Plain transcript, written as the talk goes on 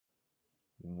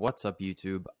What's up,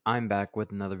 YouTube? I'm back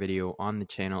with another video on the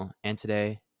channel, and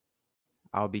today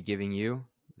I'll be giving you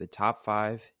the top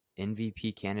 5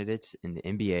 MVP candidates in the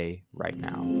NBA right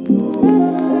now.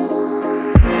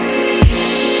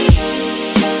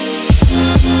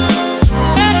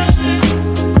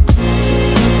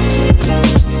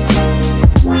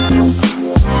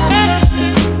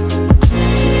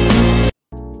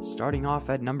 Starting off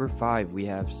at number 5, we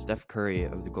have Steph Curry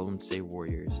of the Golden State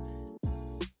Warriors.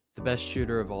 The best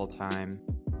shooter of all time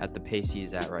at the pace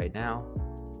he's at right now.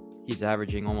 He's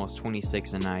averaging almost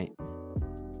 26 a night,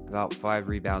 about 5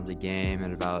 rebounds a game,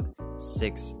 and about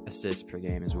 6 assists per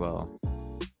game as well.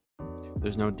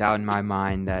 There's no doubt in my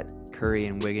mind that Curry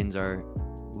and Wiggins are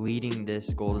leading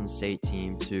this Golden State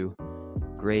team to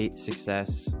great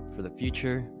success for the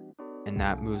future, and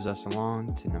that moves us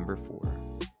along to number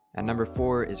 4. At number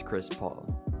 4 is Chris Paul.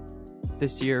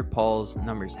 This year, Paul's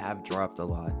numbers have dropped a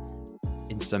lot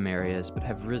in some areas, but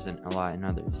have risen a lot in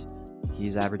others.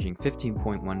 He's averaging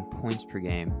 15.1 points per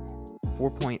game,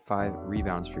 4.5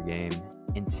 rebounds per game,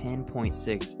 and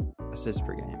 10.6 assists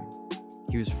per game.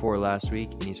 He was 4 last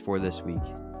week, and he's 4 this week.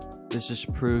 This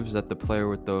just proves that the player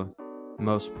with the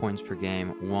most points per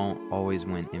game won't always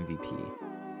win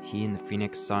MVP. He and the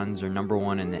Phoenix Suns are number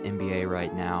 1 in the NBA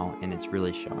right now, and it's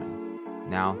really showing.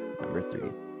 Now, number 3.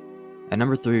 At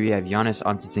number 3, we have Giannis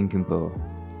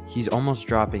Antetokounmpo. He's almost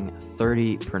dropping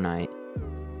 30 per night,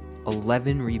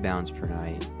 11 rebounds per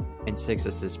night, and 6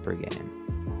 assists per game.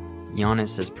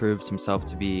 Giannis has proved himself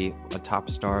to be a top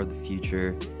star of the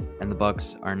future, and the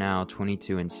Bucks are now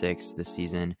 22-6 this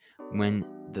season when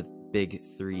the big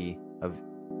 3 of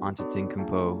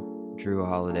Antetokounmpo, Jrue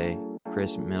Holiday,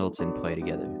 Chris Middleton play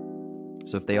together.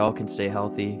 So if they all can stay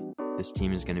healthy, this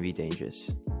team is going to be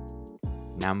dangerous.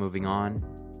 Now moving on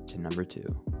to number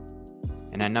 2.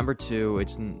 And at number 2,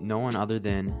 it's no one other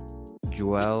than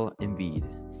Joel Embiid.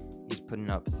 He's putting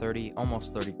up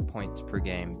almost 30 points per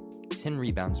game, 10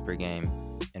 rebounds per game,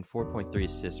 and 4.3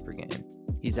 assists per game.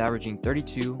 He's averaging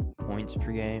 32 points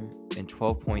per game and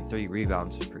 12.3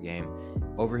 rebounds per game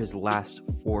over his last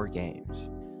 4 games.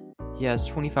 He has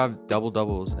 25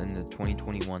 double-doubles in the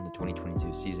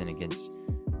 2021-2022 season against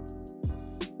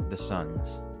the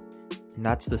Suns. And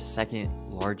that's the second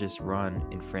largest run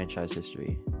in franchise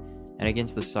history. And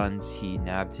against the Suns, he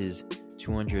nabbed his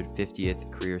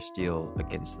 250th career steal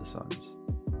against the Suns.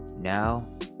 Now,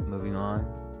 moving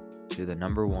on to the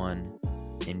number 1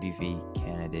 MVP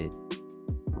candidate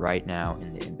right now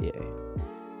in the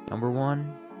NBA. Number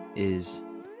 1 is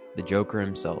the Joker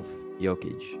himself,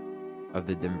 Jokic, of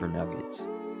the Denver Nuggets.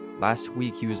 Last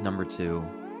week, he was number 2,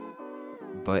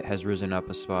 but has risen up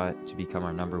a spot to become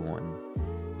our number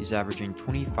 1. He's averaging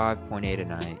 25.8 a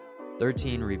night,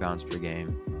 13 rebounds per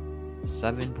game,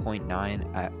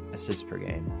 7.9 assists per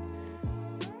game,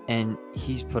 and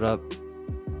he's put up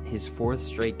his 4th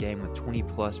straight game with 20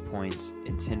 plus points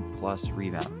and 10 plus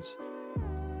rebounds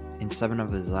in 7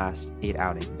 of his last 8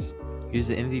 outings. He was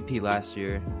the MVP last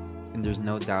year, and there's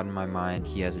no doubt in my mind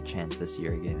he has a chance this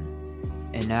year again.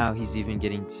 And now he's even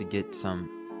getting to get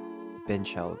some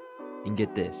bench help. And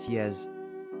get this, he has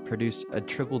produced a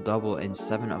triple-double in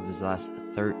 7 of his last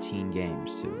 13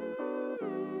 games too.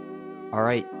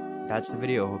 Alright, that's the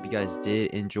video. Hope you guys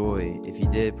did enjoy. If you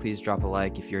did, please drop a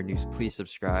like. If you're new, please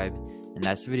subscribe. And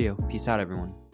that's the video. Peace out, everyone.